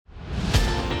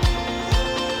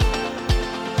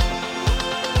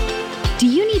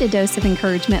need a dose of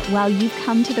encouragement, well, you've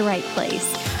come to the right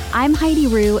place. I'm Heidi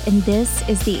Rue, and this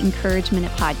is the Encourage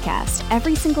Minute Podcast.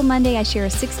 Every single Monday, I share a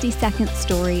 60-second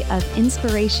story of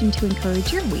inspiration to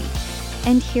encourage your week.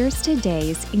 And here's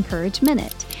today's Encourage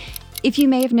Minute. If you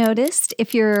may have noticed,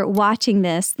 if you're watching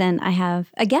this, then I have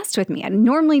a guest with me. I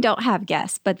normally don't have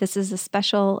guests, but this is a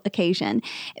special occasion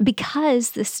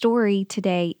because the story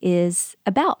today is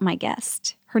about my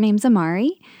guest. Her name's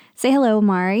Amari. Say hello,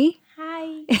 Amari.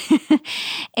 Hi.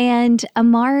 And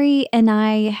Amari and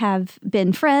I have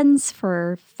been friends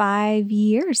for 5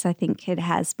 years, I think it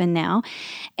has been now.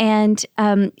 And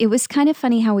it was kind of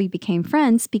funny how we became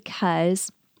friends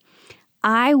because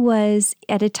I was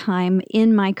at a time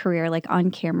in my career, like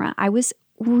on camera, I was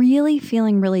really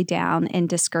feeling really down and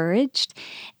discouraged.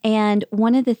 And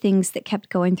one of the things that kept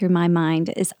going through my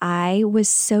mind is I was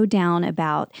so down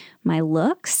about my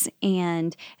looks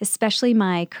and especially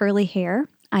my curly hair.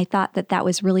 I thought that that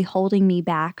was really holding me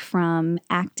back from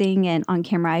acting and on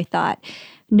camera. I thought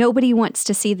nobody wants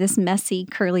to see this messy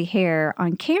curly hair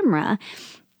on camera.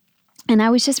 And I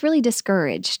was just really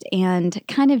discouraged and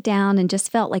kind of down and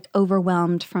just felt like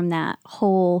overwhelmed from that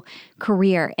whole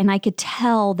career. And I could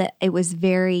tell that it was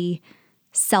very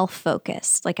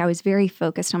self-focused. Like I was very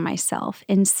focused on myself.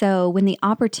 And so when the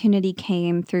opportunity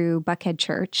came through Buckhead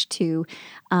Church to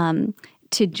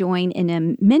join in a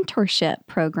mentorship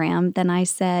program, then I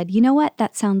said, you know what,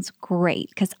 that sounds great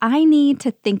because I need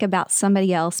to think about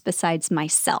somebody else besides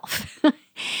myself.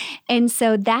 And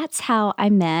so that's how I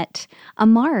met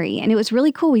Amari. And it was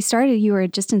really cool. You were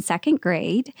just in second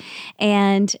grade.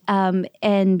 And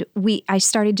I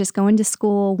started just going to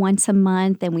school once a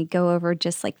month and we'd go over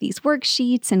just like these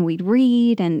worksheets and we'd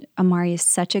read. And Amari is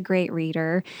such a great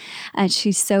reader. And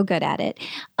she's so good at it.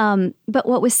 But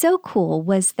what was so cool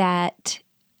was that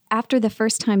after the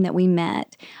first time that we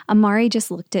met, Amari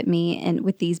just looked at me and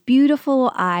with these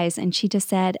beautiful eyes and she just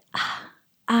said,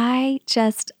 I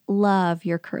just love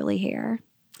your curly hair.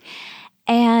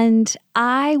 And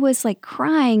I was like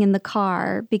crying in the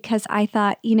car because I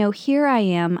thought, here I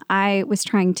am. I was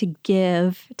trying to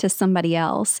give to somebody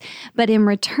else. But in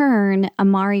return,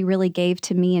 Amari really gave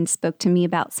to me and spoke to me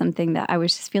about something that I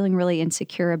was just feeling really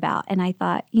insecure about. And I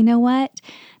thought, you know what?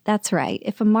 That's right.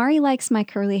 If Amari likes my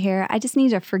curly hair, I just need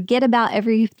to forget about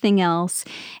everything else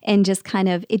and just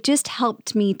it just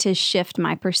helped me to shift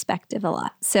my perspective a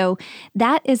lot. So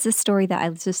that is a story that I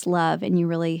just love and you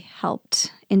really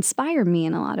helped inspire me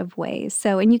in a lot of ways.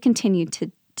 So, and you continue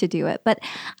to do it. But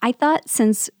I thought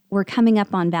since we're coming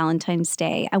up on Valentine's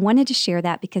Day, I wanted to share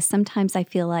that because sometimes I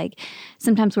feel like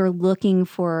sometimes we're looking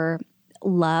for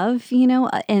love, in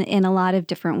a lot of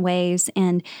different ways.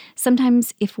 And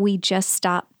sometimes if we just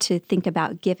stop to think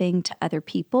about giving to other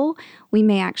people, we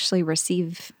may actually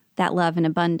receive that love in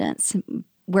abundance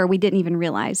where we didn't even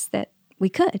realize that we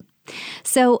could.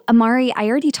 So Amari, I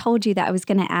already told you that I was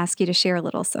going to ask you to share a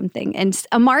little something. And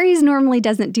Amari's normally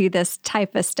doesn't do this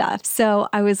type of stuff. So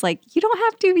I was like, you don't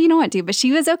have to, you don't want to, but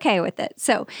she was okay with it.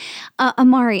 So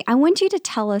Amari, I want you to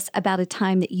tell us about a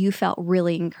time that you felt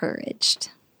really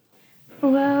encouraged.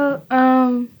 Well,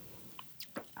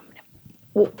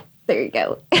 there you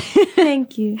go.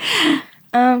 Thank you.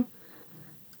 I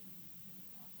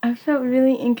felt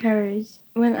really encouraged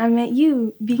when I met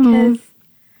you because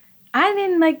I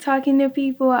didn't like talking to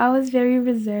people. I was very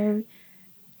reserved.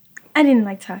 I didn't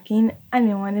like talking. I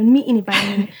didn't want to meet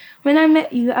anybody. When I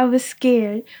met you, I was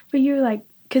scared, but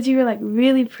because you were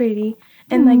really pretty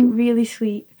and really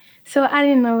sweet. So I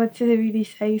didn't know what to really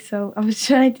say, so I was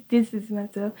trying to distance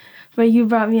myself. But you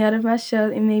brought me out of my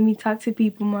shell and made me talk to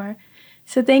people more.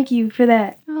 So thank you for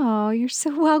that. Oh, you're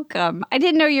so welcome. I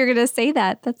didn't know you were going to say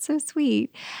that. That's so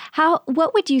sweet.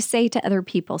 What would you say to other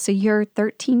people? So you're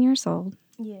 13 years old.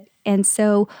 Yes. And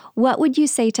so what would you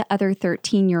say to other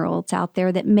 13-year-olds out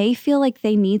there that may feel like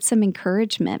they need some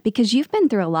encouragement? Because you've been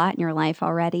through a lot in your life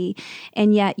already,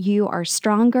 and yet you are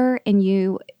stronger and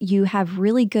you have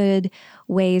really good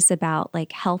ways about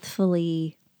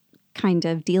healthfully kind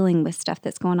of dealing with stuff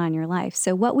that's going on in your life.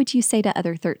 So what would you say to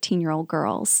other 13-year-old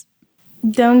girls?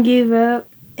 Don't give up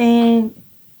and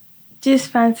just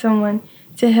find someone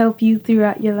to help you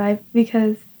throughout your life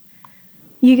because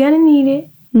you're going to need it.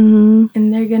 Mm-hmm.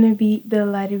 And they're going to be the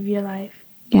light of your life.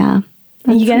 Yeah.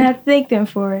 And you're going to have to thank them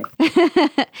for it.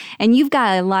 And you've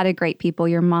got a lot of great people,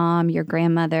 your mom, your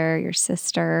grandmother, your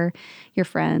sister, your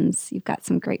friends. You've got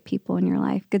some great people in your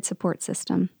life. Good support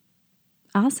system.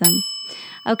 Awesome.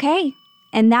 Okay.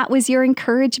 And that was your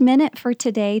Encourage Minute for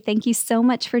today. Thank you so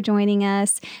much for joining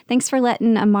us. Thanks for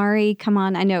letting Amari come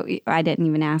on. I know I didn't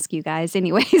even ask you guys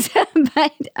anyways,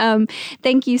 but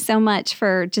thank you so much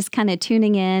for just kind of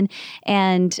tuning in.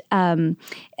 And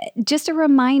just a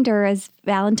reminder, as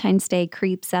Valentine's Day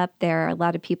creeps up, there are a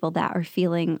lot of people that are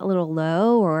feeling a little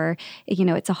low, or,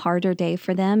 it's a harder day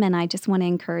for them. And I just want to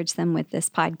encourage them with this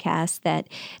podcast that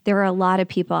there are a lot of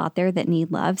people out there that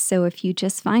need love. So if you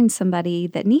just find somebody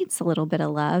that needs a little bit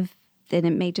of love, then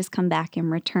it may just come back in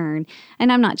return.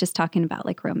 And I'm not just talking about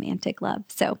like romantic love.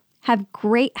 So have a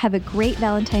great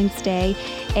Valentine's Day,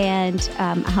 and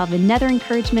I'll have another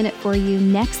encouragement for you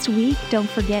next week. Don't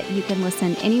forget, you can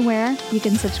listen anywhere. You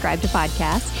can subscribe to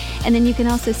podcasts, and then you can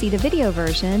also see the video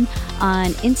version on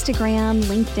Instagram,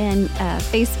 LinkedIn,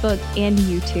 Facebook, and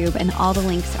YouTube, and all the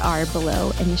links are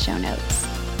below in the show notes.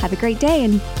 Have a great day,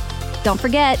 and don't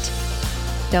forget,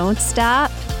 don't stop.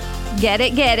 Get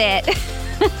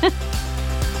it.